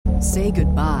Say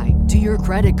goodbye to your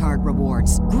credit card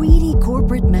rewards. Greedy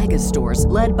corporate mega stores,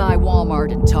 led by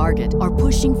Walmart and Target, are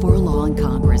pushing for a law in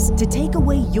Congress to take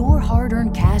away your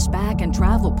hard-earned cash back and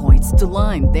travel points to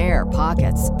line their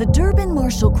pockets. The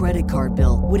Durbin-Marshall credit card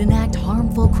bill would enact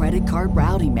harmful credit card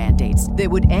routing mandates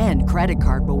that would end credit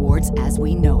card rewards as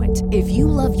we know it. If you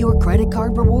love your credit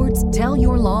card rewards, tell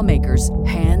your lawmakers,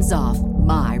 hands off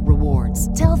my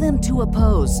rewards. Tell them to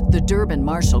oppose the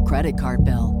Durbin-Marshall credit card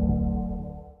bill.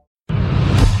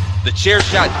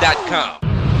 TheChairshot.com.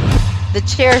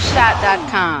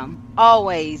 TheChairshot.com.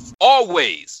 Always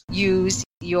use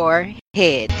your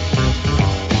head.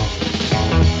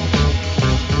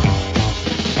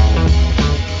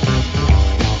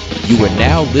 You are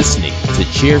now listening to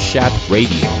Chairshot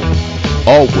Radio.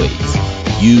 Always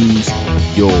use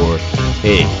your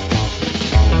head.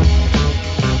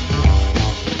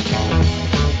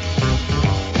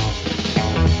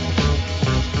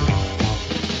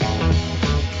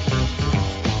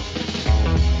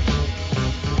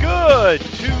 Good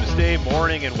Tuesday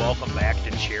morning and welcome back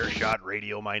to Chairshot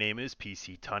Radio. My name is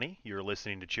PC Tunney. You're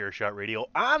listening to Chairshot Radio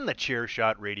on the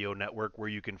Chairshot Radio Network, where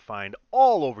you can find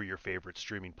all over your favorite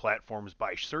streaming platforms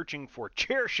by searching for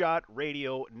Chairshot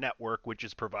Radio Network, which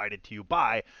is provided to you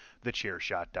by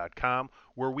thechairshot.com,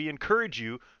 where we encourage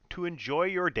you to enjoy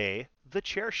your day the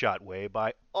Chairshot way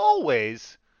by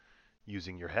always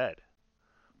using your head.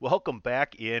 Welcome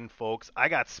back in, folks. I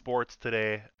got sports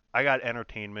today. I got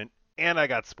entertainment. And I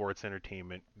got sports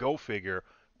entertainment. Go figure.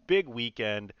 Big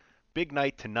weekend. Big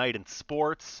night tonight in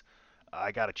sports.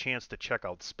 I got a chance to check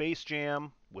out Space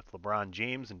Jam with LeBron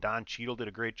James, and Don Cheadle did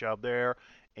a great job there.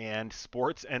 And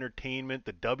sports entertainment,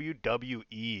 the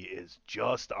WWE is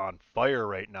just on fire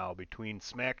right now between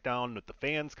SmackDown with the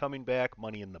fans coming back,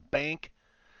 Money in the Bank,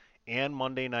 and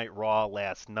Monday Night Raw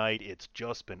last night. It's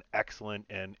just been excellent,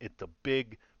 and it's a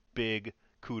big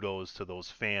kudos to those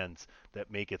fans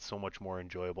that make it so much more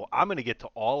enjoyable. I'm going to get to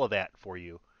all of that for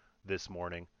you this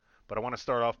morning, but I want to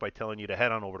start off by telling you to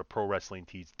head on over to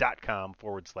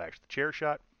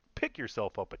ProWrestlingTees.com/thechairshot. Pick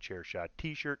yourself up a Chairshot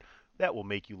t-shirt. That will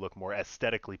make you look more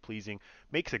aesthetically pleasing.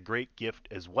 Makes a great gift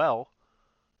as well.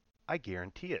 I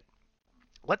guarantee it.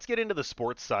 Let's get into the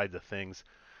sports side of things.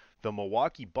 The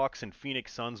Milwaukee Bucks and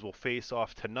Phoenix Suns will face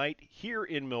off tonight here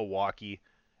in Milwaukee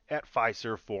at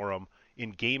Fiserv Forum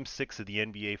in Game 6 of the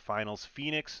NBA Finals.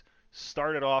 Phoenix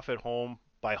started off at home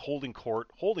by holding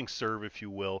serve, if you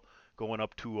will, going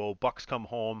up 2-0. Bucks come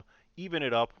home, even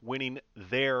it up, winning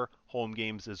their home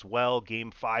games as well. Game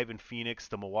 5 in Phoenix,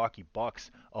 the Milwaukee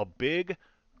Bucks, a big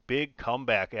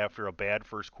comeback after a bad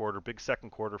first quarter, big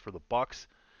second quarter for the Bucks,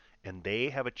 and they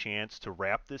have a chance to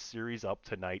wrap this series up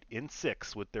tonight in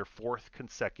 6 with their 4th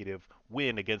consecutive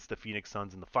win against the Phoenix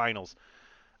Suns in the finals.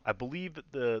 I believe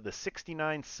that the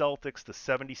 69 Celtics, the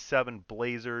 77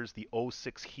 Blazers, the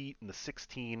 06 Heat, and the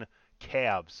 16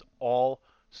 Cavs all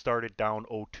started down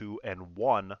 0-2 and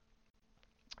won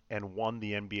the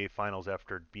NBA Finals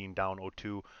after being down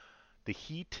 0-2. The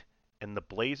Heat and the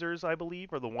Blazers, I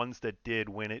believe, are the ones that did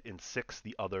win it in 6.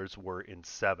 The others were in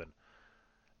 7.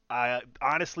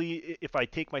 Honestly, if I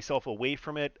take myself away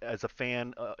from it as a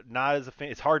fan, not as a fan,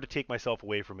 it's hard to take myself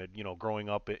away from it, growing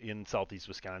up in Southeast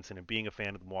Wisconsin and being a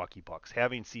fan of the Milwaukee Bucks,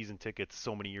 having season tickets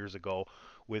so many years ago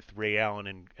with Ray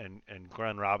Allen and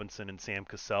Glenn Robinson and Sam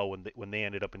Cassell when they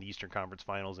ended up in the Eastern Conference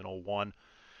Finals in 2001.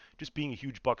 Just being a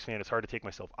huge Bucks fan, it's hard to take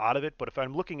myself out of it, but if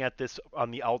I'm looking at this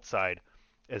on the outside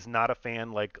as not a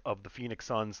fan of the Phoenix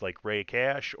Suns like Ray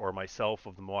Cash or myself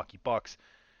of the Milwaukee Bucks,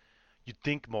 you'd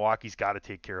think Milwaukee's got to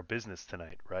take care of business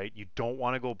tonight, right? You don't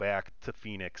want to go back to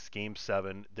Phoenix, Game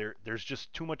 7. There's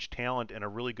just too much talent and a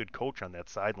really good coach on that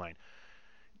sideline.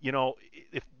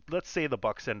 If let's say the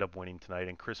Bucks end up winning tonight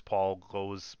and Chris Paul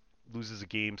loses a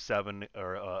Game 7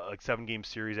 or a 7-game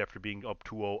series after being up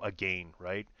 2-0 again,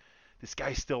 right? This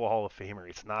guy's still a Hall of Famer.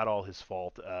 It's not all his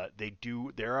fault. They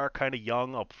are kind of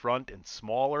young up front and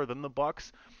smaller than the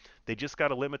Bucks. They just got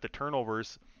to limit the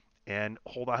turnovers and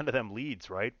hold on to them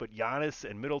leads, right? But Giannis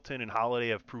and Middleton and Holiday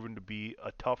have proven to be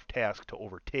a tough task to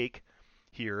overtake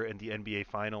here in the NBA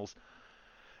Finals.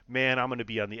 Man, I'm going to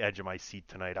be on the edge of my seat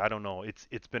tonight. I don't know.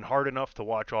 It's been hard enough to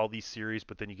watch all these series,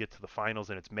 but then you get to the finals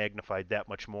and it's magnified that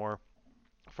much more.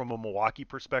 From a Milwaukee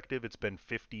perspective, it's been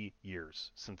 50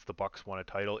 years since the Bucks won a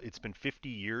title. It's been 50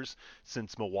 years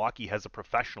since Milwaukee has a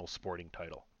professional sporting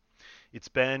title. It's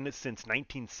been since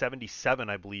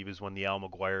 1977, I believe, is when the Al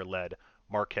McGuire-led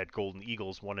Marquette Golden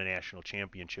Eagles won a national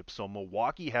championship. So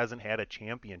Milwaukee hasn't had a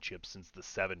championship since the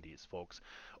 70s, folks.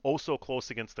 Oh, so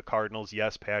close against the Cardinals.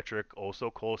 Yes, Patrick. Oh, so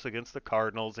close against the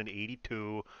Cardinals in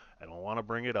 82. I don't want to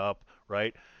bring it up,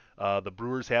 right? The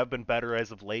Brewers have been better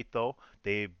as of late, though.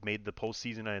 They've made the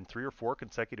postseason in 3 or 4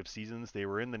 consecutive seasons. They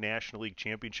were in the National League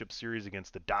Championship Series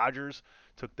against the Dodgers.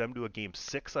 Took them to a Game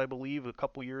 6, I believe, a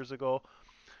couple years ago.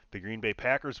 The Green Bay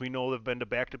Packers, we know, have been to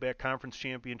back-to-back conference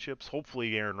championships.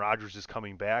 Hopefully Aaron Rodgers is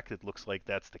coming back. It looks like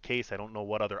that's the case. I don't know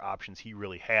what other options he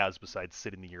really has besides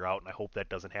sitting the year out, and I hope that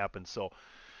doesn't happen. So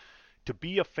to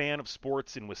be a fan of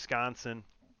sports in Wisconsin,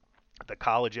 the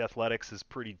college athletics is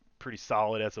pretty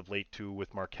solid as of late too,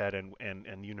 with Marquette and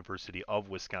the University of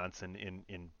Wisconsin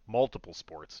in multiple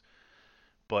sports.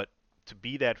 But to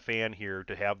be that fan here,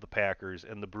 to have the Packers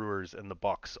and the Brewers and the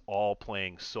Bucks all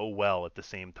playing so well at the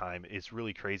same time is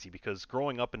really crazy, because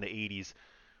growing up in the 80s,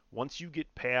 once you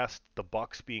get past the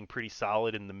Bucks being pretty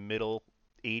solid in the middle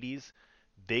 80s,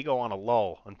 they go on a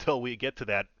lull until we get to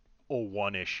that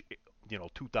 01-ish,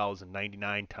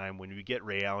 2099 time when we get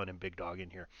Ray Allen and Big Dog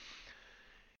in here.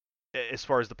 As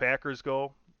far as the Packers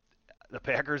go,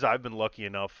 I've been lucky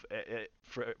enough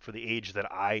for the age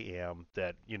that I am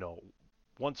that,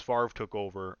 once Favre took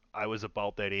over, I was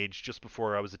about that age, just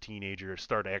before I was a teenager, to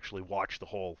start to actually watch the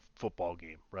whole football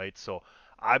game, right? So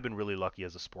I've been really lucky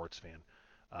as a sports fan.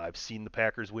 I've seen the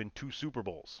Packers win 2 Super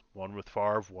Bowls, one with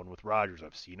Favre, one with Rodgers.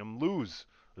 I've seen them lose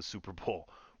a Super Bowl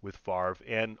with Favre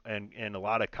and a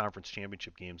lot of conference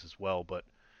championship games as well. But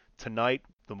tonight,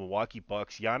 the Milwaukee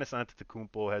Bucks, Giannis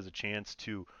Antetokounmpo has a chance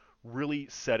to really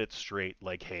set it straight.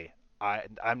 Like, hey,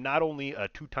 I'm not only a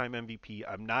 2-time MVP,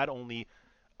 I'm not only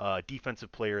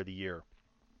Defensive Player of the Year,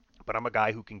 but I'm a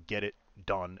guy who can get it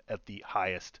done at the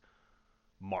highest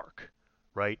mark,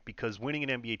 right? Because winning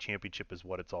an NBA championship is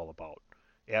what it's all about.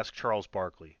 Ask Charles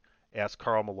Barkley, ask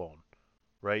Karl Malone,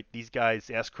 right? These guys,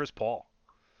 ask Chris Paul.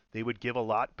 They would give a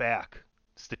lot back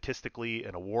statistically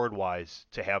and award-wise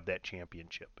to have that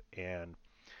championship. And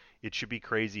it should be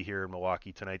crazy here in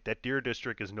Milwaukee tonight. That Deer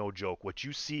District is no joke. What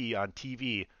you see on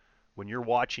TV when you're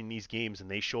watching these games and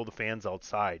they show the fans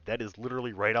outside, that is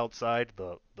literally right outside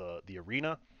the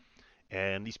arena,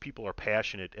 and these people are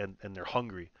passionate and they're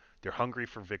hungry. They're hungry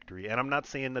for victory. And I'm not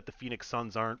saying that the Phoenix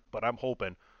Suns aren't, but I'm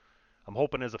hoping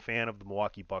as a fan of the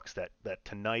Milwaukee Bucks that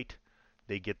tonight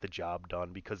they get the job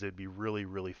done, because it'd be really,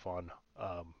 really fun.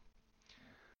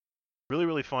 Really,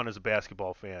 really fun as a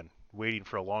basketball fan, waiting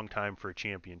for a long time for a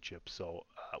championship. So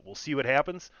we'll see what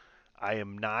happens. I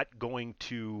am not going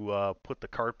to put the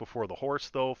cart before the horse,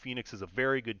 though. Phoenix is a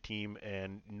very good team,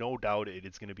 and no doubt it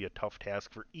is going to be a tough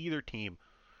task for either team,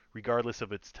 regardless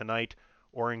if it's tonight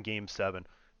or in Game 7,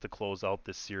 to close out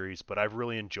this series. But I've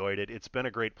really enjoyed it. It's been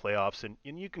a great playoffs, and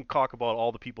you can talk about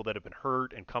all the people that have been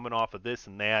hurt and coming off of this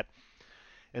and that,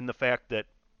 and the fact that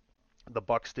the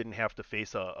Bucks didn't have to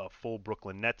face a full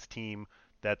Brooklyn Nets team,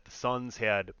 that the Suns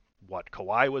had,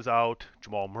 Kawhi was out,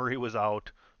 Jamal Murray was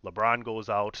out, LeBron goes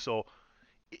out. So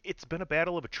it's been a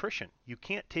battle of attrition. You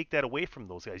can't take that away from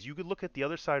those guys. You could look at the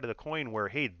other side of the coin where,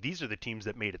 hey, these are the teams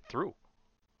that made it through,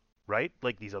 right?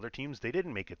 Like these other teams, they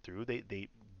didn't make it through. They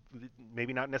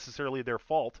maybe not necessarily their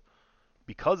fault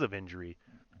because of injury,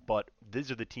 but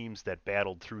these are the teams that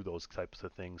battled through those types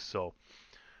of things. So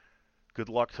good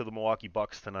luck to the Milwaukee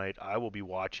Bucks tonight. I will be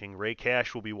watching. Ray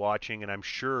Cash will be watching, and I'm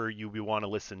sure you will want to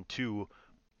listen to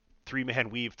Three-Man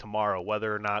Weave tomorrow,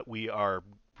 whether or not we are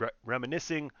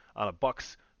reminiscing on a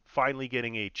Bucks finally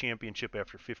getting a championship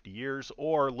after 50 years,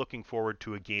 or looking forward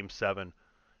to a Game 7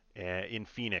 in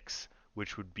Phoenix,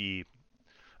 which would be,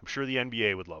 I'm sure the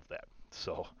NBA would love that.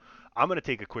 So I'm going to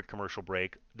take a quick commercial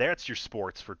break. That's your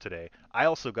sports for today. I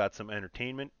also got some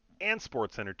entertainment and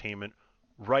sports entertainment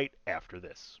right after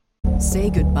this. Say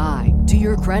goodbye to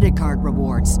your credit card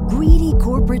rewards. Greedy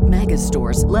corporate mega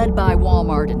stores, led by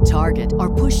Walmart and Target,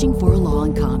 are pushing for a law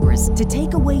in Congress to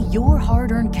take away your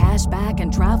hard-earned cash back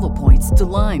and travel points to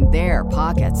line their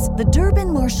pockets. The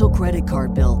Durbin-Marshall credit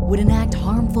card bill would enact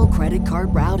harmful credit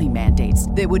card routing mandates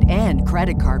that would end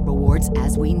credit card rewards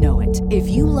as we know it. If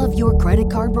you love your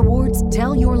credit card rewards,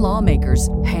 tell your lawmakers,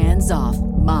 hands off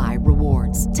my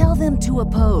rewards. Tell them to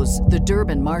oppose the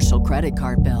Durbin-Marshall credit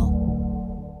card bill.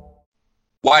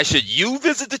 Why should you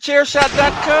visit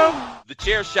thechairshot.com?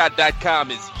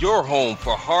 Thechairshot.com is your home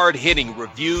for hard-hitting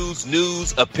reviews,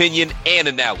 news, opinion, and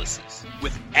analysis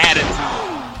with attitude.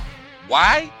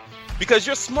 Why? Because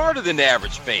you're smarter than the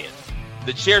average fan.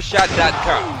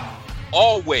 Thechairshot.com.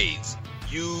 Always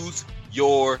use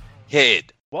your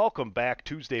head. Welcome back.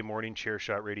 Tuesday morning,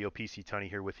 Chairshot Radio. PC Tunney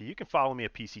here with you. You can follow me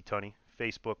at PC Tunney,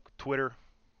 Facebook, Twitter.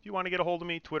 If you want to get a hold of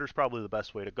me, Twitter's probably the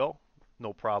best way to go.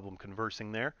 No problem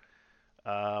conversing there.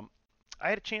 I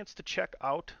had a chance to check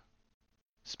out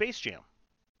Space Jam.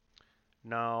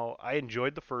 Now, I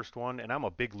enjoyed the first one, and I'm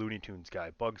a big Looney Tunes guy.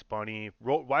 Bugs Bunny,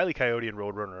 Wile E. Coyote, and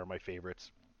Roadrunner are my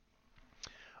favorites.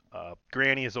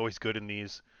 Granny is always good in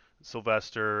these.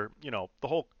 Sylvester, the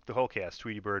whole cast.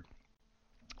 Tweety Bird,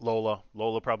 Lola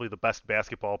probably the best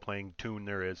basketball playing toon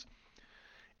there is.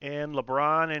 And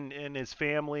LeBron and his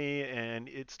family, and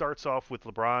it starts off with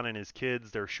LeBron and his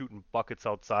kids. They're shooting buckets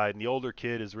outside, and the older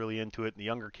kid is really into it, and the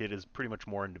younger kid is pretty much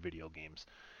more into video games.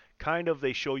 Kind of,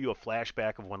 they show you a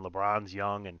flashback of when LeBron's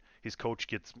young, and his coach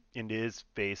gets into his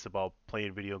face about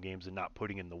playing video games and not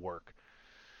putting in the work.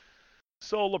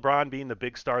 So LeBron, being the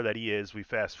big star that he is, we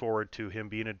fast forward to him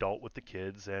being an adult with the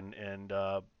kids, and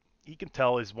he can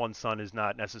tell his one son is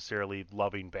not necessarily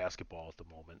loving basketball at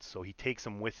the moment. So he takes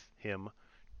him with him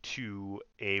to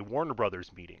a Warner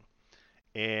Brothers meeting,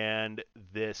 and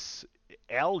this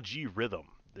algorithm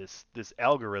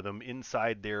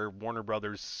inside their Warner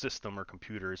Brothers system or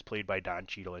computer is played by Don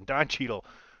Cheadle, and Don Cheadle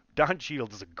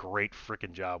does a great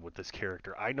freaking job with this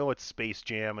character. I know it's Space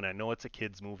Jam, and I know it's a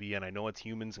kids movie, and I know it's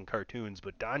humans and cartoons,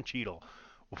 but Don Cheadle,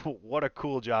 what a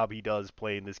cool job he does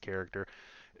playing this character.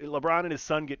 LeBron and his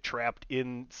son get trapped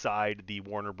inside the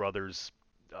Warner Brothers,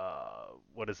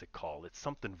 what is it called? It's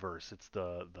something verse. It's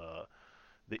the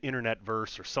internet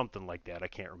verse or something like that. I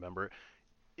can't remember.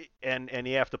 And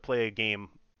you have to play a game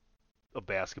of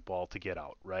basketball to get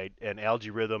out, right? And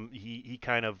Algae Rhythm, he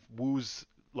kind of woos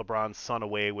LeBron's son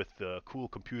away with the cool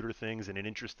computer things and an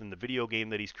interest in the video game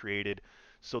that he's created.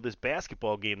 So this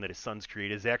basketball game that his son's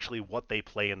created is actually what they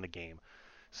play in the game.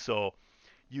 So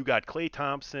you got Klay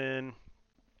Thompson.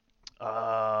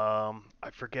 I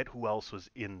forget who else was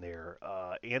in there.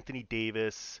 Anthony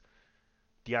Davis,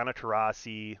 Diana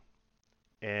Taurasi,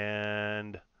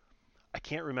 and I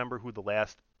can't remember who the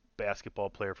last basketball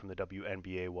player from the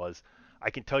WNBA was. I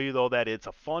can tell you, though, that it's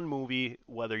a fun movie,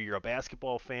 whether you're a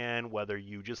basketball fan, whether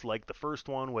you just like the first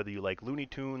one, whether you like Looney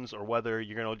Tunes, or whether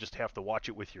you're going to just have to watch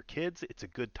it with your kids. It's a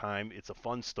good time. It's a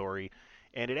fun story,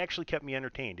 and it actually kept me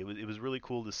entertained. It was really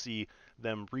cool to see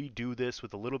them redo this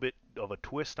with a little bit of a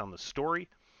twist on the story.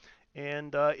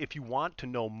 And if you want to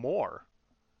know more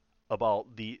about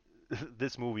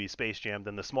this movie, Space Jam,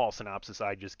 than the small synopsis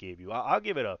I just gave you, I'll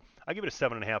give it a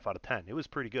 7.5 out of 10. It was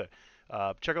pretty good.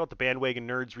 Check out the Bandwagon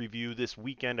Nerds review this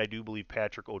weekend. I do believe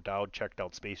Patrick O'Dowd checked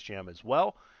out Space Jam as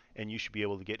well, and you should be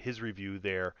able to get his review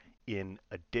there in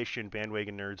addition.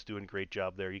 Bandwagon Nerds doing a great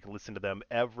job there. You can listen to them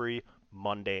every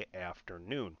Monday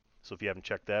afternoon. So if you haven't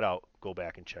checked that out, go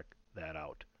back and check that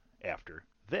out after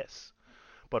this.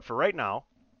 But for right now,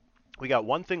 we got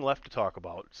one thing left to talk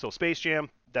about. So Space Jam,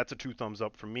 that's a 2 thumbs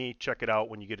up from me. Check it out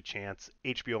when you get a chance.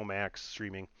 HBO Max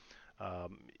streaming.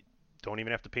 Don't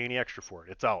even have to pay any extra for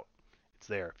it. It's out. It's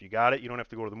there. If you got it, you don't have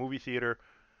to go to the movie theater.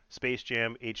 Space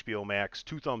Jam, HBO Max,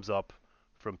 2 thumbs up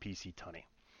from PC Tunney.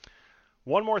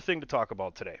 One more thing to talk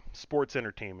about today. Sports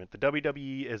entertainment. The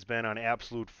WWE has been on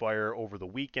absolute fire over the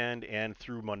weekend and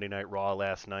through Monday Night Raw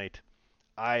last night.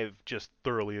 I've just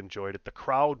thoroughly enjoyed it. The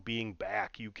crowd being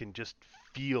back, you can just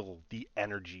feel the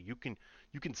energy. You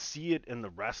can see it in the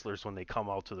wrestlers when they come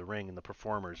out to the ring and the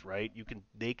performers, right?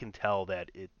 They can tell that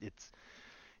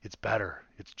it's better.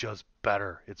 It's just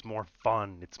better. It's more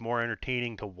fun. It's more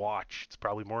entertaining to watch. It's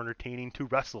probably more entertaining to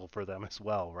wrestle for them as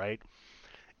well, right?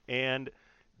 And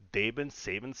they've been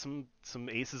saving some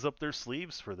aces up their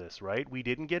sleeves for this, right? We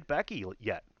didn't get Becky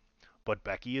yet, but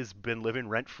Becky has been living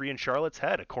rent-free in Charlotte's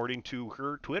Head, according to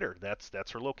her Twitter.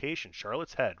 That's her location,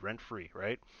 Charlotte's Head, rent-free,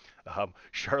 right?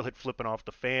 Charlotte flipping off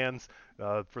the fans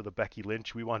for the Becky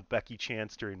Lynch. We want Becky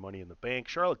chance during Money in the Bank.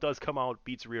 Charlotte does come out,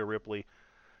 beats Rhea Ripley.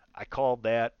 I called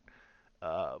that.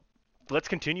 Let's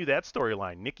continue that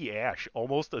storyline. Nikki Ash,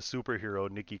 almost a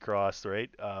superhero, Nikki Cross, right?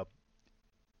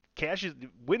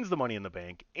 Wins the Money in the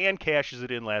Bank and cashes it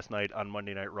in last night on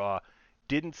Monday Night Raw.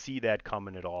 Didn't see that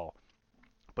coming at all.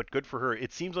 But good for her.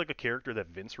 It seems like a character that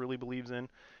Vince really believes in.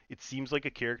 It seems like a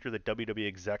character that WWE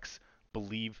execs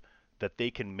believe that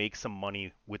they can make some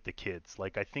money with the kids.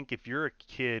 Like, I think if you're a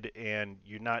kid and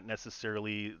you're not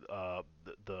necessarily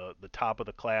the top of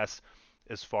the class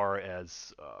as far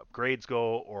as grades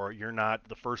go, or you're not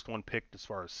the first one picked as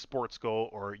far as sports go,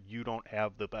 or you don't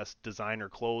have the best designer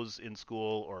clothes in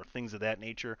school or things of that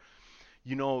nature,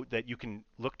 you know that you can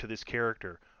look to this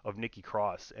character of Nikki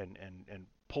Cross and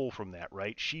pull from that,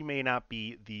 right? She may not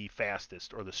be the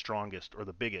fastest or the strongest or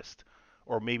the biggest,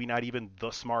 or maybe not even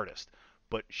the smartest,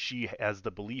 but she has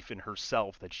the belief in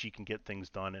herself that she can get things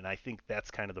done, and I think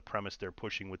that's kind of the premise they're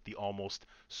pushing with the almost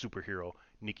superhero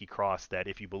Nikki Cross, that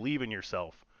if you believe in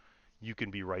yourself, you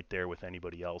can be right there with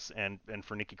anybody else. And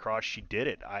for Nikki Cross, she did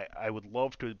it. I would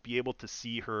love to be able to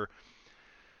see her,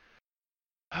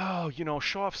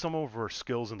 show off some of her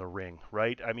skills in the ring,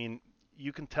 right? I mean,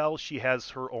 you can tell she has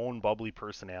her own bubbly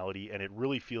personality, and it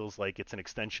really feels like it's an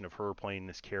extension of her playing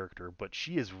this character. But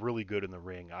she is really good in the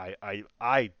ring,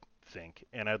 I think,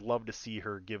 and I'd love to see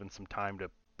her given some time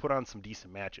to put on some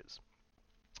decent matches.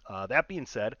 That being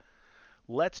said,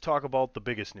 let's talk about the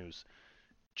biggest news.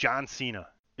 John Cena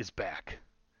is back.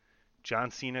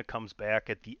 John Cena comes back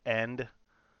at the end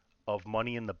of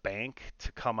Money in the Bank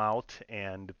to come out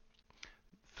and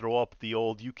throw up the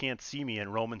old "you can't see me"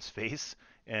 in Roman's face,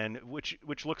 and which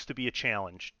looks to be a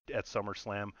challenge at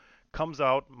SummerSlam. Comes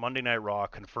out Monday Night Raw,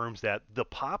 confirms that the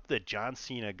pop that John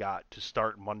Cena got to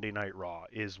start Monday Night Raw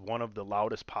is one of the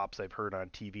loudest pops I've heard on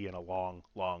TV in a long,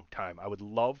 long time. I would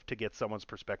love to get someone's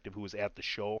perspective who was at the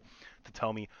show to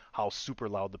tell me how super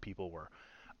loud the people were.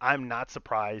 I'm not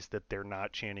surprised that they're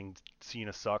not chanting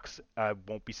 "Cena sucks." I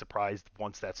won't be surprised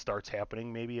once that starts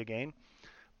happening maybe again,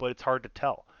 but it's hard to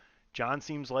tell. John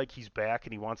seems like he's back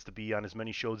and he wants to be on as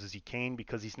many shows as he can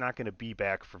because he's not going to be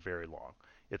back for very long.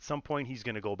 At some point, he's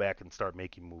going to go back and start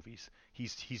making movies.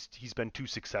 He's been too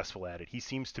successful at it. He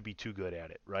seems to be too good at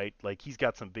it, right? Like, he's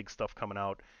got some big stuff coming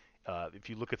out. If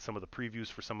you look at some of the previews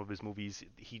for some of his movies,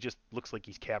 he just looks like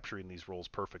he's capturing these roles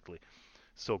perfectly.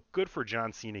 So good for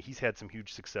John Cena. He's had some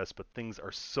huge success, but things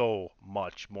are so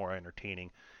much more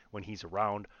entertaining when he's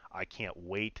around. I can't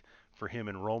wait for him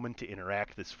and Roman to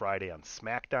interact this Friday on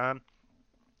SmackDown.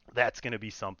 That's going to be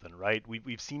something, right?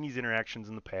 We've seen these interactions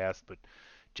in the past, but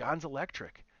John's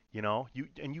electric, you know.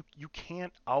 You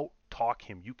can't out-talk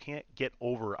him. You can't get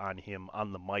over on him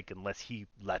on the mic unless he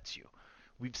lets you.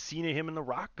 We've seen him and The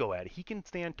Rock go at it. He can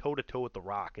stand toe-to-toe with The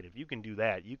Rock, and if you can do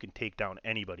that, you can take down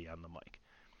anybody on the mic.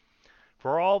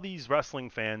 For all these wrestling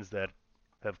fans that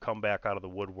have come back out of the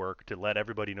woodwork to let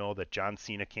everybody know that John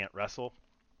Cena can't wrestle,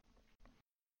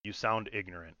 you sound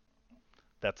ignorant.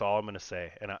 That's all I'm going to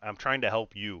say. And I'm trying to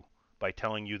help you by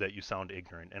telling you that you sound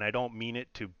ignorant. And I don't mean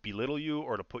it to belittle you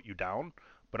or to put you down,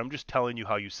 but I'm just telling you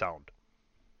how you sound.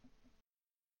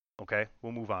 Okay?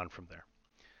 We'll move on from there.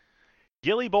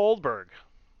 Gilly Goldberg.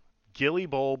 Gilly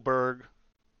Goldberg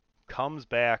comes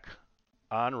back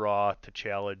on Raw to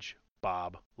challenge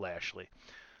Bob Lashley.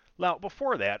 Now,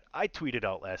 before that, I tweeted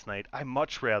out last night, I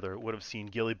much rather would have seen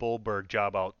Gilly Goldberg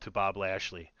job out to Bob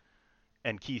Lashley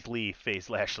and Keith Lee face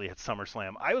Lashley at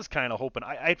SummerSlam. I was kind of hoping,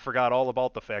 I'd forgot all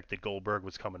about the fact that Goldberg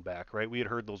was coming back, right? We had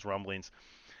heard those rumblings.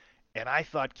 And I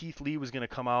thought Keith Lee was going to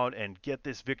come out and get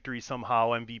this victory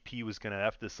somehow. MVP was going to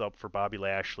F this up for Bobby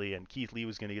Lashley, and Keith Lee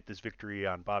was going to get this victory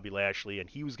on Bobby Lashley, and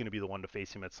he was going to be the one to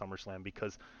face him at SummerSlam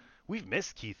because we've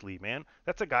missed Keith Lee, man.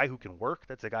 That's a guy who can work.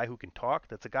 That's a guy who can talk.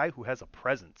 That's a guy who has a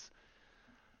presence.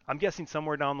 I'm guessing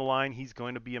somewhere down the line he's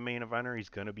going to be a main eventer. He's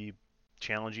going to be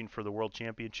challenging for the World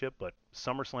Championship, but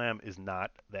SummerSlam is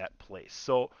not that place.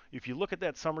 So if you look at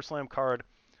that SummerSlam card,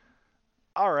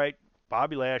 all right,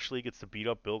 Bobby Lashley gets to beat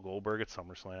up Bill Goldberg at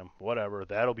SummerSlam. Whatever,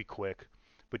 that'll be quick.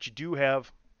 But you do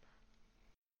have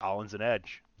Rollins and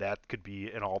Edge. That could be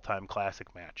an all-time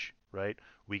classic match, right?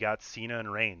 We got Cena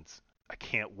and Reigns. I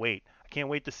can't wait. I can't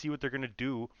wait to see what they're going to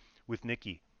do with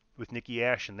Nikki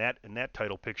Ash and that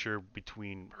title picture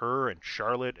between her and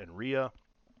Charlotte and Rhea.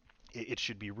 It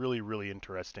should be really, really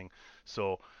interesting.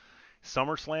 So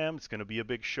SummerSlam, it's going to be a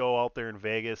big show out there in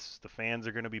Vegas. The fans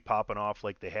are going to be popping off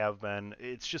like they have been.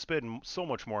 It's just been so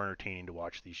much more entertaining to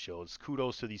watch these shows.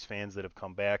 Kudos to these fans that have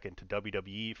come back and to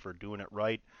WWE for doing it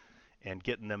right and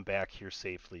getting them back here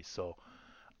safely. So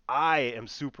I am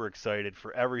super excited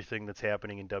for everything that's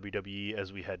happening in WWE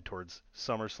as we head towards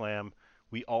SummerSlam.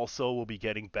 We also will be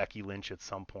getting Becky Lynch at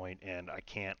some point, and I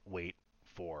can't wait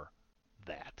for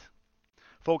that.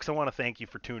 Folks, I want to thank you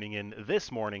for tuning in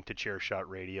this morning to Chairshot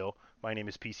Radio. My name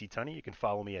is PC Tunney. You can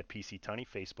follow me at PC Tunney,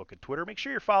 Facebook and Twitter. Make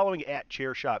sure you're following at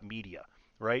Chairshot Media,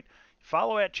 right?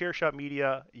 Follow at Chairshot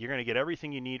Media. You're going to get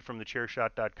everything you need from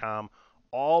thechairshot.com,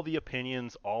 all the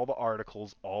opinions, all the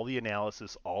articles, all the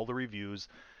analysis, all the reviews.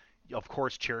 Of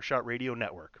course, Chairshot Radio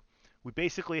Network. We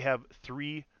basically have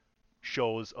 3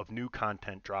 shows of new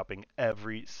content dropping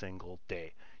every single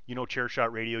day. You know,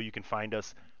 Chairshot Radio, you can find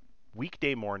us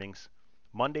weekday mornings.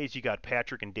 Mondays, you got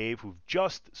Patrick and Dave, who've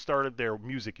just started their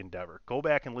music endeavor. Go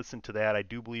back and listen to that. I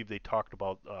do believe they talked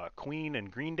about Queen and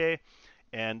Green Day,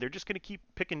 and they're just going to keep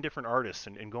picking different artists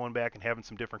and going back and having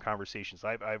some different conversations.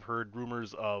 I've heard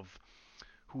rumors of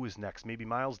who is next. Maybe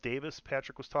Miles Davis.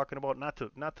 Patrick was talking about. Not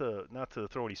to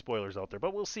throw any spoilers out there,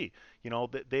 but we'll see. You know,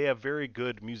 they have very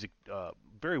good music,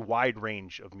 very wide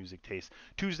range of music taste.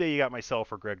 Tuesday, you got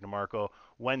myself or Greg DeMarco.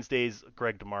 Wednesdays,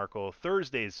 Greg DeMarco.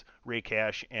 Thursdays, Ray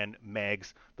Cash and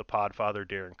Mags, the Podfather,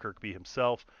 Darren Kirkby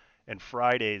himself. And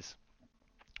Fridays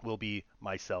will be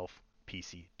myself,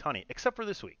 PC Tunney, except for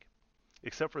this week.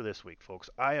 except for this week, folks.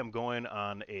 I am going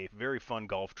on a very fun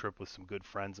golf trip with some good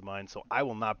friends of mine, so I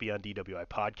will not be on DWI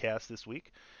Podcast this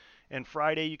week. And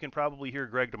Friday, you can probably hear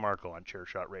Greg DeMarco on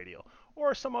Chairshot Radio,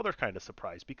 or some other kind of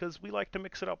surprise, because we like to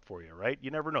mix it up for you, right?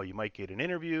 You never know. You might get an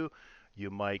interview, you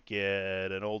might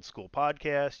get an old school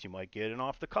podcast, you might get an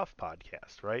off-the-cuff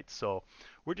podcast, right? So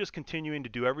we're just continuing to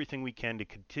do everything we can to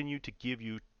continue to give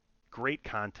you great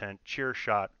content,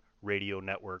 Chairshot Radio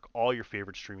Network, all your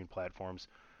favorite streaming platforms.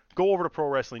 Go over to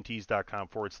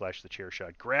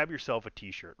ProWrestlingTees.com/TheChairShot. Grab yourself a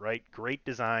t-shirt, right? Great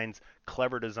designs,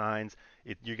 clever designs.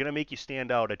 You're going to make you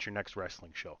stand out at your next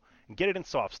wrestling show. And get it in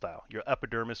soft style. Your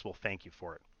epidermis will thank you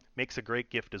for it. Makes a great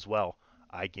gift as well.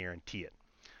 I guarantee it.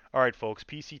 All right, folks.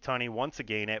 PC Tunney, once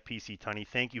again at PC Tunney,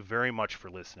 thank you very much for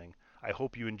listening. I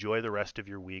hope you enjoy the rest of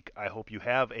your week. I hope you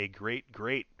have a great,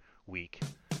 great week.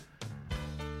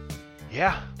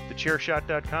 Yeah,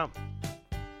 thechairshot.com.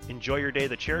 Enjoy your day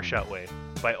the Chairshot way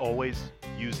by always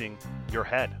using your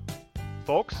head.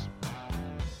 Folks,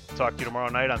 talk to you tomorrow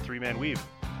night on Three Man Weave.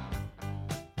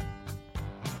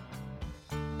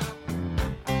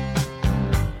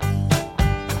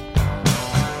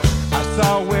 I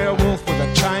saw a werewolf with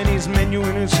a Chinese menu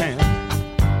in his hand,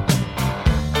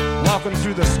 walking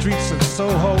through the streets of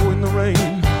Soho in the rain.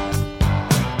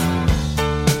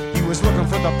 He was looking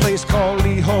for the place called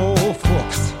Lee Ho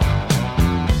Fook's.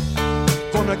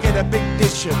 Gonna get a big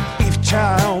dish of beef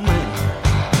chow mein.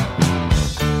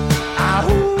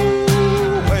 Ahoo,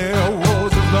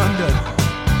 werewolves of London.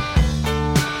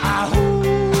 Ahoo,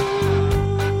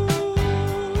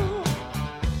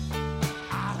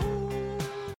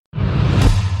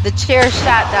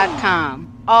 TheChairshot.com.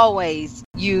 Always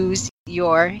use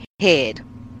your head.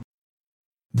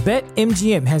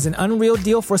 BetMGM has an unreal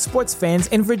deal for sports fans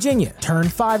in Virginia. Turn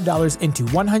 $5 into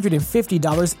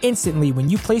 $150 instantly when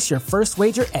you place your first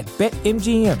wager at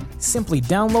BetMGM. Simply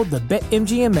download the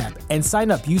BetMGM app and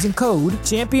sign up using code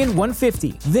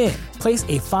Champion150. Then, place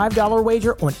a $5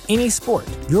 wager on any sport.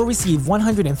 You'll receive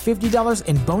 $150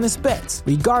 in bonus bets,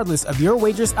 regardless of your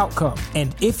wager's outcome.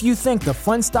 And if you think the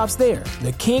fun stops there,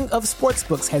 the king of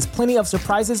sportsbooks has plenty of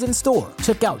surprises in store.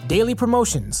 Check out daily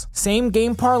promotions,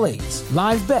 same-game parlays,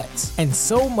 live bets, and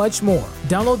so much more.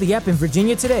 Download the app in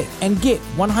Virginia today and get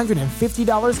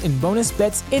 $150 in bonus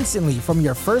bets instantly from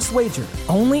your first wager.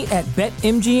 Only at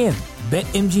BetMGM.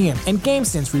 BetMGM and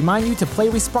GameSense remind you to play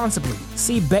responsibly.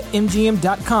 See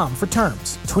BetMGM.com for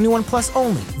terms. 21 plus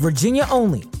only. Virginia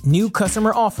only. New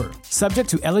customer offer. Subject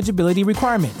to eligibility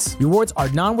requirements. Rewards are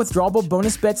non-withdrawable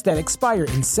bonus bets that expire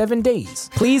in 7 days.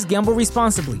 Please gamble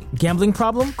responsibly. Gambling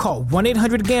problem? Call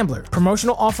 1-800-GAMBLER.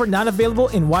 Promotional offer not available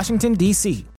in Washington, D.C.